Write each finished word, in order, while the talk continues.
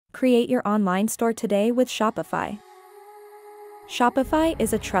Create your online store today with Shopify. Shopify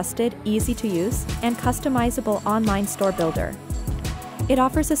is a trusted, easy-to-use, and customizable online store builder. It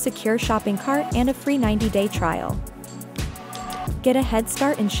offers a secure shopping cart and a free 90-day trial. Get a head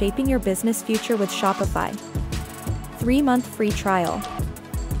start in shaping your business future with Shopify. 3-month free trial.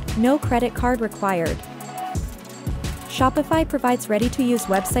 No credit card required. Shopify provides ready-to-use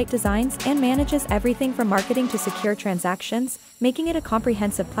website designs and manages everything from marketing to secure transactions, making it a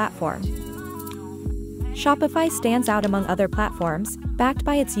comprehensive platform. Shopify stands out among other platforms, backed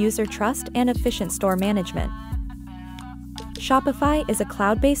by its user trust and efficient store management. Shopify is a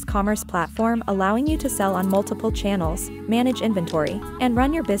cloud-based commerce platform allowing you to sell on multiple channels, manage inventory, and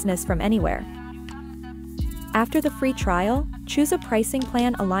run your business from anywhere. After the free trial, choose a pricing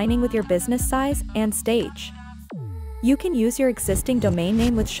plan aligning with your business size and stage. You can use your existing domain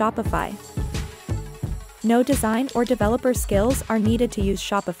name with Shopify. No design or developer skills are needed to use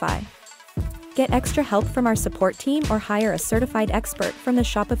Shopify. Get extra help from our support team or hire a certified expert from the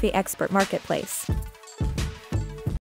Shopify Expert Marketplace.